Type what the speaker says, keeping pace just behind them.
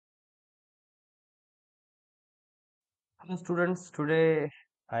Hello students, today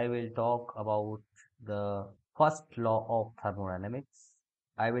I will talk about the first law of thermodynamics.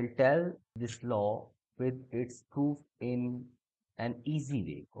 I will tell this law with its proof in an easy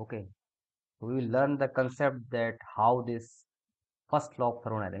way. Okay, we will learn the concept that how this first law of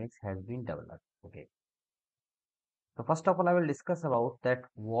thermodynamics has been developed. Okay, so first of all, I will discuss about that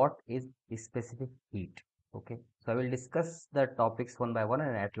what is specific heat. Okay, so I will discuss the topics one by one,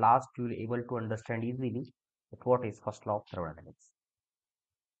 and at last you will be able to understand easily that what is first law of thermodynamics.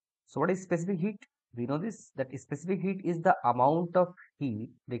 So what is specific heat? We know this that specific heat is the amount of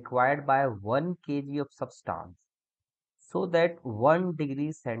heat required by 1 kg of substance so that 1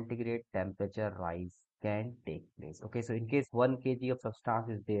 degree centigrade temperature rise can take place. Okay, so in case 1 kg of substance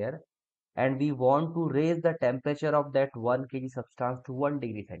is there and we want to raise the temperature of that 1 kg substance to 1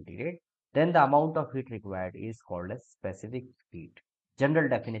 degree centigrade, then the amount of heat required is called as specific heat. General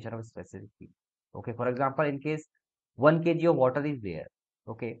definition of specific heat. Okay, for example, in case 1 kg of water is there,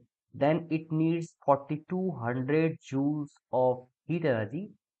 okay, then it needs 4200 joules of heat energy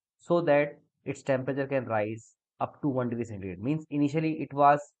so that its temperature can rise up to 1 degree centigrade. Means initially it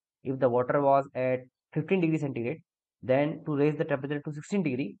was, if the water was at 15 degree centigrade, then to raise the temperature to 16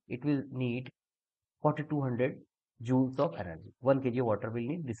 degree, it will need 4200 joules of energy. 1 kg of water will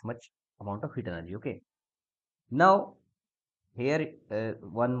need this much amount of heat energy. Okay. Now, here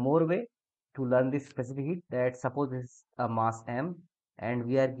one more way to learn this specific heat, that suppose this is a mass m and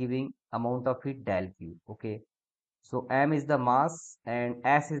we are giving amount of heat del Q. Okay. So m is the mass and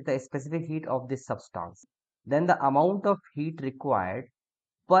s is the specific heat of this substance. Then the amount of heat required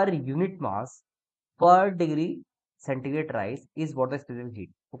per unit mass per degree centigrade rise is what the specific heat.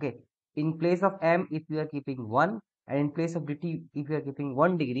 Okay. In place of m, if you are keeping 1, and in place of dt, if you are keeping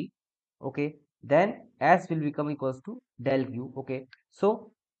 1 degree, okay, then s will become equals to del q. Okay.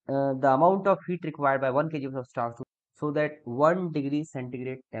 So the amount of heat required by 1 kg of substance so that 1 degree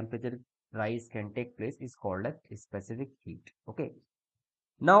centigrade temperature rise can take place is called as specific heat. Okay.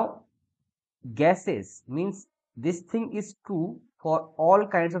 Now gases means this thing is true for all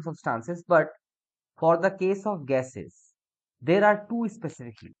kinds of substances, but for the case of gases, there are two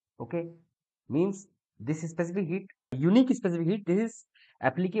specific heat. Okay, means this specific heat, unique specific heat, this is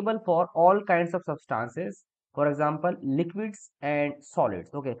applicable for all kinds of substances. For example, liquids and solids.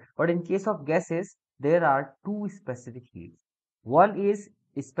 Okay, but in case of gases, there are two specific heats. One is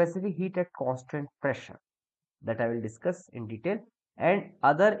specific heat at constant pressure that I will discuss in detail, and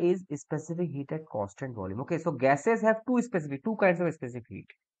other is specific heat at constant volume. Okay, so gases have two kinds of specific heat.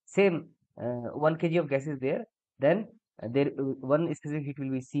 Same 1 kg of gas is there, then there one specific heat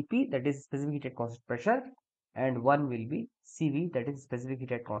will be Cp, that is specific heat at constant pressure, and one will be Cv, that is specific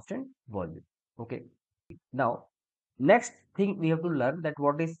heat at constant volume. Okay, now next thing we have to learn that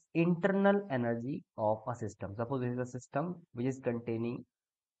what is internal energy of a system. Suppose this is a system which is containing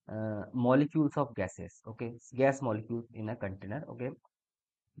molecules of gases. Okay, gas molecules in a container. Okay,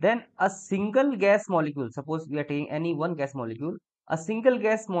 then a single gas molecule, suppose we are taking any one gas molecule, a single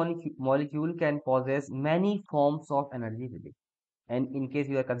gas molecule can possess many forms of energy within. And in case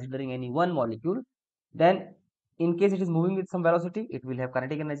you are considering any one molecule, then in case it is moving with some velocity, it will have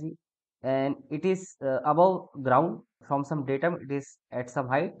kinetic energy, and it is above ground from some datum, it is at some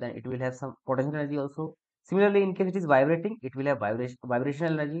height, then it will have some potential energy also. Similarly, in case it is vibrating, it will have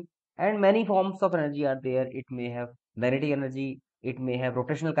vibrational energy, and many forms of energy are there. It may have magnetic energy, it may have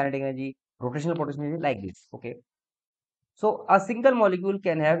rotational kinetic energy, rotational potential energy, like this. Okay, so a single molecule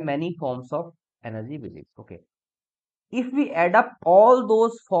can have many forms of energy with it. Okay, if we add up all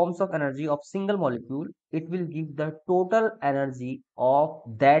those forms of energy of single molecule, it will give the total energy of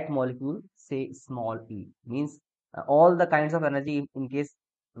that molecule, say small e. Means all the kinds of energy, in case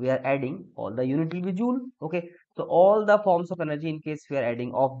we are adding, all the unit will be joule. Okay, so all the forms of energy in case we are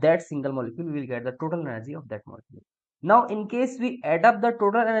adding of that single molecule, we will get the total energy of that molecule. Now, in case we add up the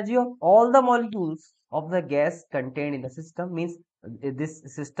total energy of all the molecules of the gas contained in the system, means this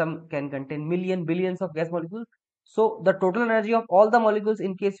system can contain billions of gas molecules, so the total energy of all the molecules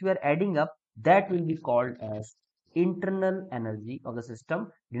in case we are adding up, that will be called as internal energy of the system,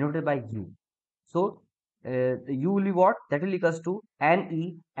 denoted by U. So U will be what? That will equals to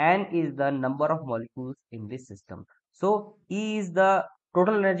Ne. N is the number of molecules in this system. So E is the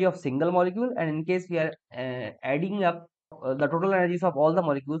total energy of single molecule, and in case we are adding up the total energies of all the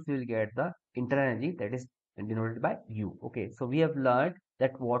molecules, we will get the internal energy, that is denoted by U. Okay, so we have learned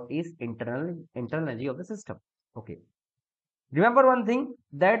that what is internal energy of the system. Okay, remember one thing,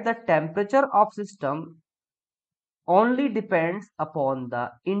 that the temperature of system only depends upon the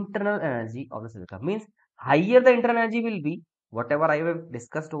internal energy of the system. Means higher the internal energy will be, whatever I have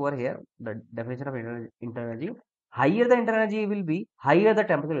discussed over here, the definition of internal energy, higher the internal energy will be, higher the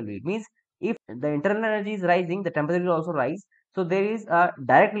temperature will be. It means if the internal energy is rising, the temperature will also rise. So there is a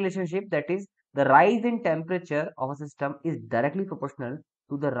direct relationship, that is the rise in temperature of a system is directly proportional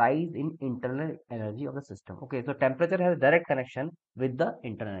to the rise in internal energy of the system. Okay, so temperature has direct connection with the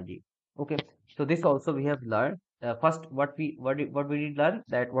internal energy. Okay, so this also we have learned. First, what we did learn,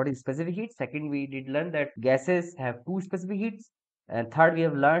 that what is specific heat. Second, we did learn that gases have two specific heats. And third, we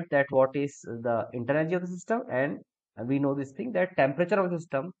have learned that what is the internal energy of the system, and we know this thing, that temperature of the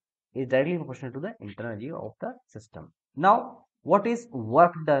system is directly proportional to the internal energy of the system. Now, what is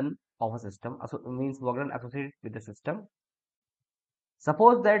work done of a system? Means work done associated with the system.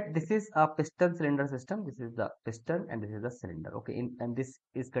 Suppose that this is a piston cylinder system. This is the piston and this is the cylinder. Okay, and this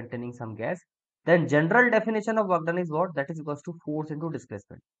is containing some gas. Then general definition of work done is what? That is equals to force into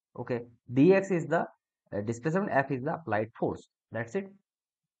displacement. Okay, dx is the displacement, f is the applied force. That's it.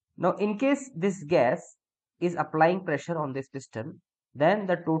 Now, in case this gas is applying pressure on this piston, then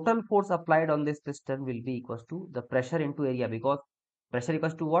the total force applied on this piston will be equals to the pressure into area, because pressure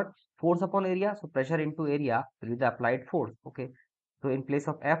equals to what? Force upon area. So pressure into area will be the applied force. Okay. So in place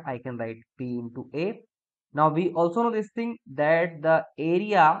of F, I can write P into A. Now we also know this thing, that the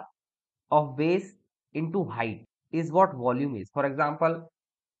area of base into height is what volume is. For example,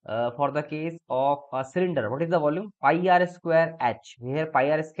 for the case of a cylinder, what is the volume? Pi r square h. Here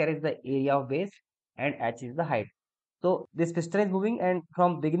pi r square is the area of base and h is the height. So this piston is moving, and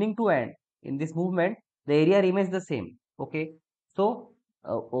from beginning to end in this movement, the area remains the same. Okay. So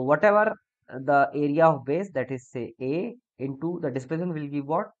whatever the area of base, that is say A, into the displacement will give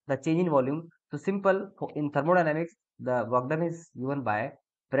what? The change in volume. So simple, in thermodynamics, the work done is given by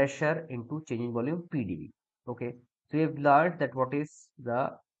pressure into change in volume PdV. Okay. So we have learned that what is the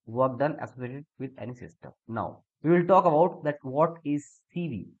work done associated with any system. Now we will talk about that what is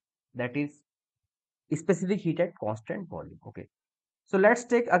CV, that is specific heat at constant volume. Okay, so let's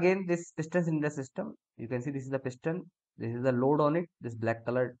take again this piston in the system. You can see this is the piston, this is the load on it, this black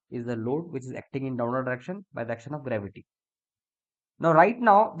color is the load which is acting in downward direction by the action of gravity. Now right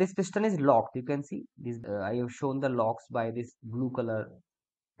now this piston is locked. You can see this, I have shown the locks by this blue color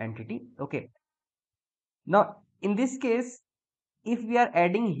entity. Okay, now in this case, if we are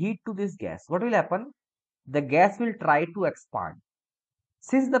adding heat to this gas, what will happen? The gas will try to expand.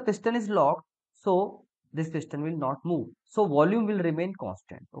 Since the piston is locked, so this piston will not move. So volume will remain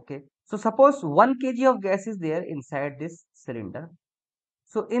constant. Okay. So suppose 1 kg of gas is there inside this cylinder.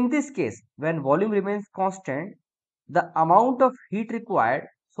 So in this case, when volume remains constant, the amount of heat required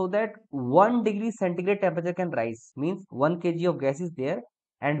so that 1 degree centigrade temperature can rise, means 1 kg of gas is there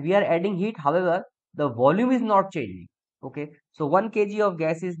and we are adding heat. However, the volume is not changing. Okay, so 1 kg of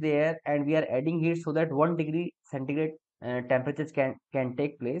gas is there and we are adding heat so that 1 degree centigrade temperatures can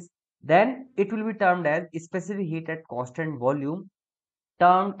take place. Then it will be termed as specific heat at constant volume,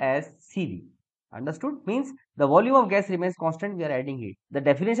 termed as CV. Understood? Means the volume of gas remains constant, we are adding heat. The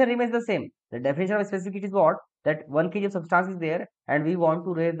definition remains the same. The definition of specific heat is what? That 1 kg of substance is there and we want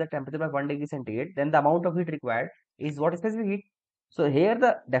to raise the temperature by 1 degree centigrade. Then the amount of heat required is what is specific heat. So here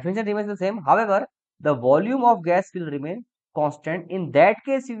the definition remains the same. However, the volume of gas will remain constant. In that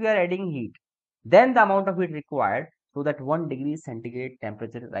case, if we are adding heat, then the amount of heat required so that 1 degree centigrade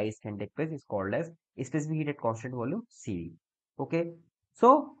temperature rise can take place is called as specific heat at constant volume, CV. Okay.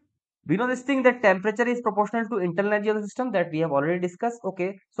 So we know this thing, that temperature is proportional to internal energy of the system, that we have already discussed.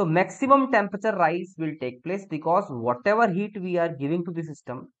 Okay, so maximum temperature rise will take place because whatever heat we are giving to the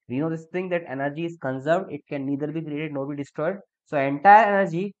system, we know this thing, that energy is conserved. It can neither be created nor be destroyed. So entire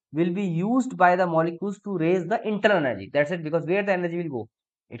energy will be used by the molecules to raise the internal energy. That's it. Because where the energy will go,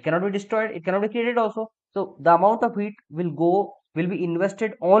 it cannot be destroyed, it cannot be created also. So the amount of heat will be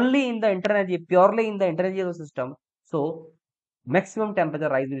invested only in the internal energy, purely in the internal energy of the system. So maximum temperature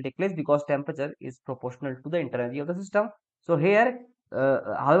rise will take place because temperature is proportional to the internal energy of the system. So here,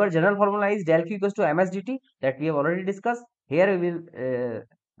 however, general formula is del Q equals to ms dt, that we have already discussed. Here we will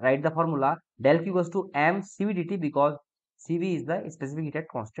write the formula del Q equals to m cv dt, because cv is the specific heat at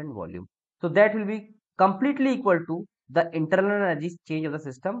constant volume. So that will be completely equal to the internal energy change of the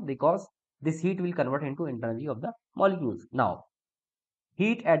system, because this heat will convert into internal energy of the molecules. Now,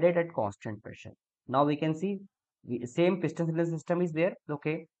 heat added at constant pressure. Now we can see the same piston cylinder system is there.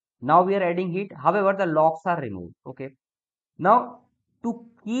 Okay, now we are adding heat. However, the locks are removed. Okay, now to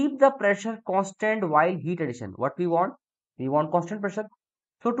keep the pressure constant while heat addition, what we want constant pressure.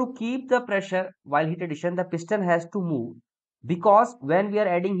 So to keep the pressure while heat addition, the piston has to move, because when we are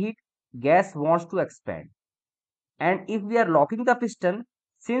adding heat, gas wants to expand, and if we are locking the piston,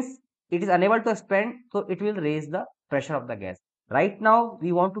 since it is unable to expand, so it will raise the pressure of the gas. Right now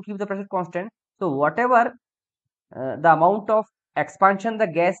we want to keep the pressure constant, so whatever the amount of expansion the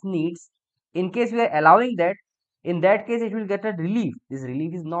gas needs. In case we are allowing that, in that case it will get a relief. This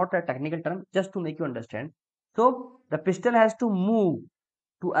relief is not a technical term, just to make you understand. So the piston has to move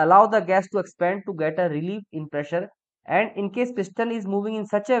to allow the gas to expand to get a relief in pressure, and in case piston is moving in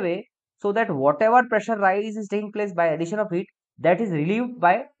such a way so that whatever pressure rise is taking place by addition of heat, that is relieved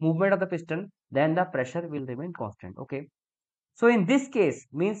by movement of the piston, then the pressure will remain constant. Okay, so in this case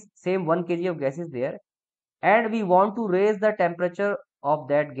means same 1 kg of gas is there, and we want to raise the temperature of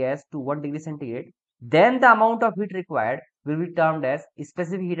that gas to 1 degree centigrade, then the amount of heat required will be termed as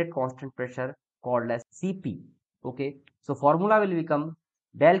specific heat at constant pressure, called as Cp. Okay, so formula will become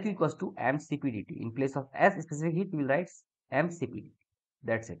del Q equals to mCp dt. In place of S specific heat, we will write mCp.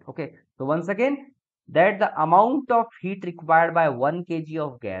 That's it. Okay, so once again, that the amount of heat required by 1 kg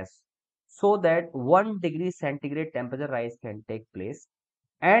of gas so that 1 degree centigrade temperature rise can take place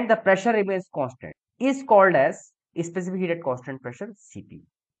and the pressure remains constant is called as specific heat at constant pressure, Cp.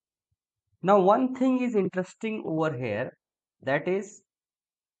 Now one thing is interesting over here, that is,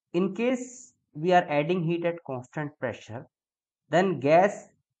 in case we are adding heat at constant pressure, then gas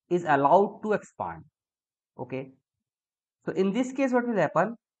is allowed to expand. Okay, so in this case what will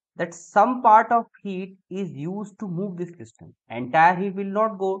happen, that some part of heat is used to move this piston. Entire heat will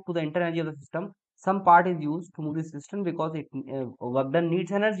not go to the internal energy of the system. Some part is used to move this piston because it work done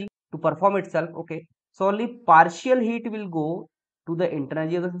needs energy to perform itself. Okay, so only partial heat will go to the internal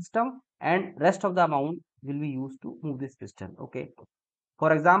energy of the system, and rest of the amount will be used to move this piston. Okay,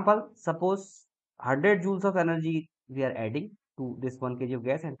 for example, suppose 100 joules of energy we are adding to this 1 kg of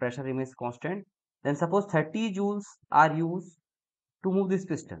gas and pressure remains constant. Then suppose 30 joules are used to move this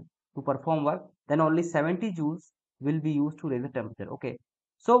piston to perform work. Then only 70 joules will be used to raise the temperature. Okay.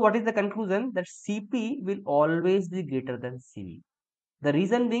 So what is the conclusion? That Cp will always be greater than Cv. The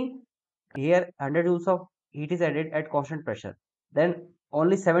reason being, here 100 joules of heat is added at constant pressure. Then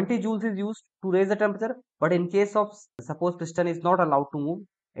only 70 joules is used to raise the temperature. But in case of suppose piston is not allowed to move,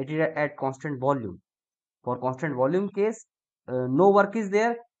 it is at constant volume. For constant volume case, no work is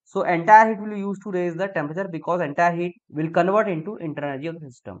there, so entire heat will be used to raise the temperature, because entire heat will convert into internal energy of the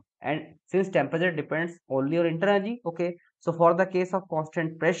system, and since temperature depends only on internal energy. Okay, so for the case of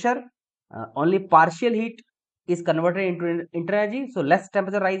constant pressure, only partial heat is converted into internal energy, so less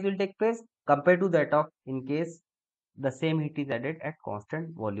temperature rise will take place compared to that of in case the same heat is added at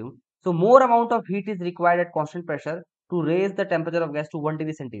constant volume. So more amount of heat is required at constant pressure to raise the temperature of gas to 1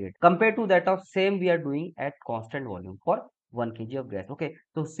 degree centigrade compared to that of same we are doing at constant volume for 1 kg of gas. Okay,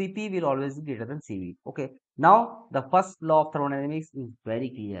 so Cp will always be greater than Cv. Okay, now the first law of thermodynamics is very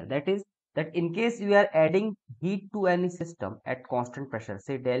clear. That is, that in case you are adding heat to any system at constant pressure,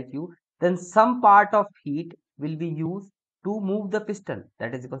 say del Q, then some part of heat will be used to move the piston,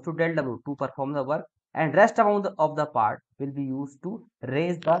 that is equal to del W, to perform the work, and rest amount of the part will be used to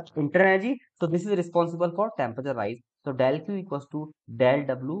raise the internal energy. So this is responsible for temperature rise. So del Q equals to del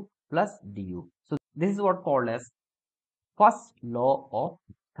W plus du. So this is what called as first law of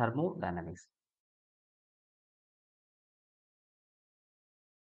thermodynamics.